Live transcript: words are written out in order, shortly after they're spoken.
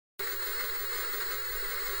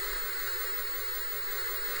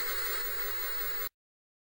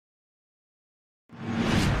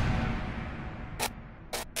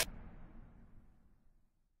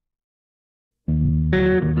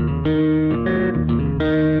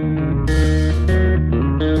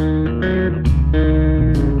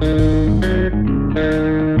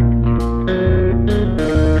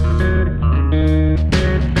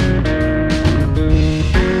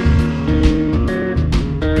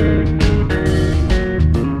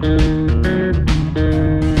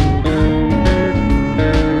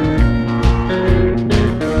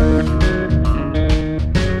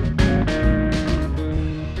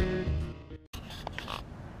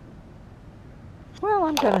Well,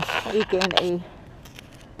 I'm gonna sneak in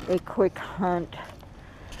a quick hunt.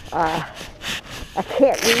 I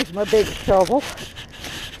can't use my big shovel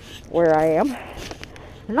where I am.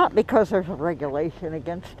 Not because there's a regulation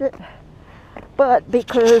against it, but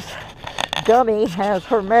because Dummy has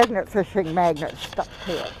her magnet fishing magnet stuck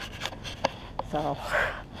to it. So,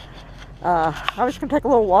 I'm just gonna take a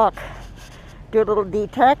little walk, do a little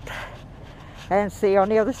detect, and see on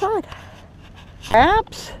the other side.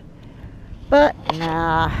 Perhaps, but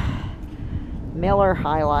nah. Miller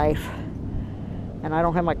High Life, and I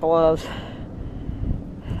don't have my gloves.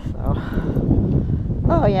 So,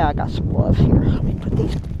 oh yeah, I got some gloves here. Let me put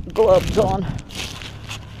these gloves on.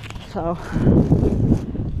 So,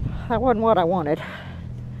 that wasn't what I wanted,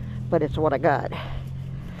 but it's what I got.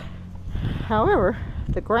 However,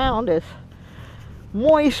 the ground is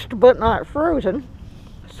moist but not frozen,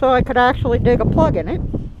 so I could actually dig a plug in it.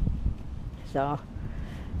 So,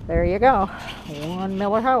 there you go. One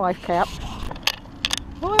Miller High Life cap.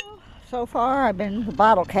 Well, so far I've been the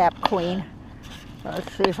bottle cap queen.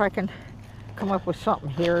 Let's see if I can come up with something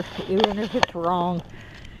here, even if it's wrong.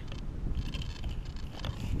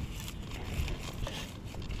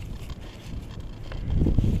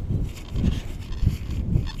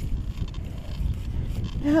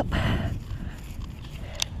 Yep.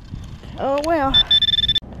 Oh well.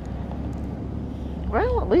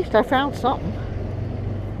 Well, at least I found something.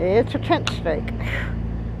 It's a tent stake.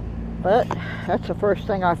 But that's the first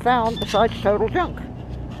thing I found besides total junk.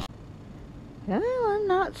 Well, I'm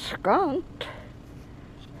not skunked.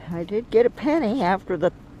 I did get a penny after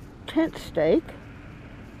the tent stake.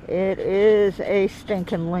 It is a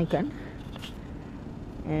stinking Lincoln.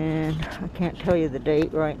 And I can't tell you the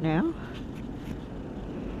date right now.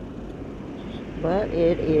 But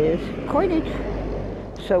it is coinage.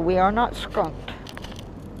 So we are not skunked.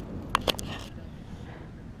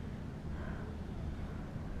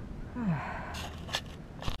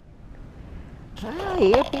 Ah,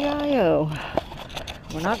 yippee-i-oh.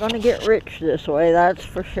 We're not going to get rich this way, that's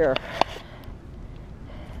for sure.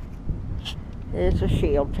 It's a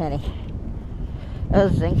shield penny. A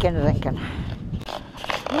zinkin'.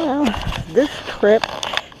 Well, this trip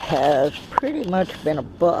has pretty much been a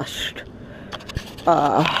bust.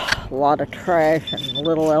 A lot of trash and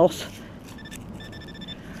little else.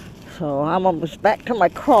 So I'm almost back to my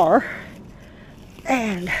car.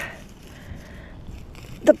 And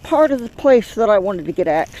the part of the place that I wanted to get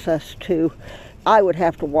access to, I would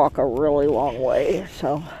have to walk a really long way,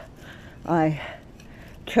 so I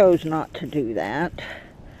chose not to do that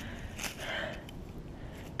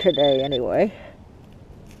today anyway.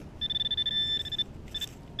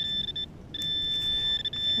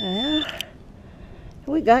 Yeah,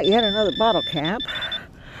 we got yet another bottle cap.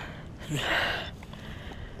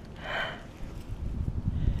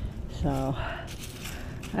 So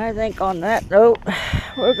I think on that note,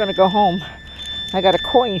 we're going to go home. I got a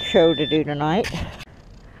coin show to do tonight.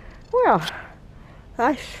 Well,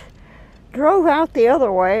 I drove out the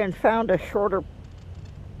other way and found a shorter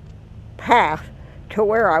path to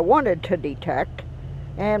where I wanted to detect.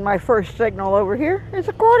 And my first signal over here is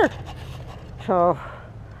a quarter. So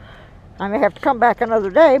I may have to come back another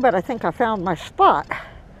day, but I think I found my spot.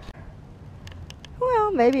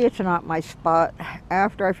 Well, maybe it's not my spot.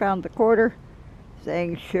 After I found the quarter,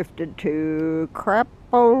 things shifted to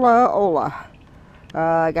crapola-ola.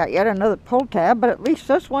 I got yet another pull tab, but at least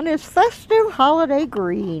this one is festive holiday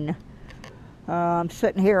green. I'm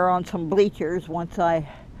sitting here on some bleachers. Once I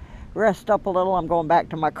rest up a little, I'm going back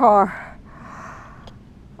to my car.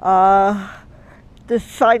 This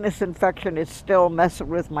sinus infection is still messing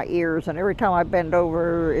with my ears, and every time I bend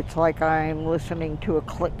over, it's like I'm listening to a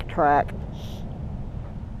click track.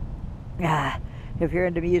 If you're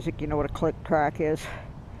into music, you know what a click track is.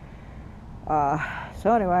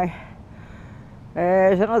 So anyway,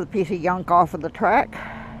 there's another piece of junk off of the track.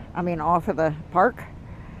 Off of the park.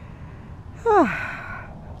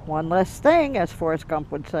 One less thing, as Forrest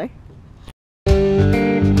Gump would say.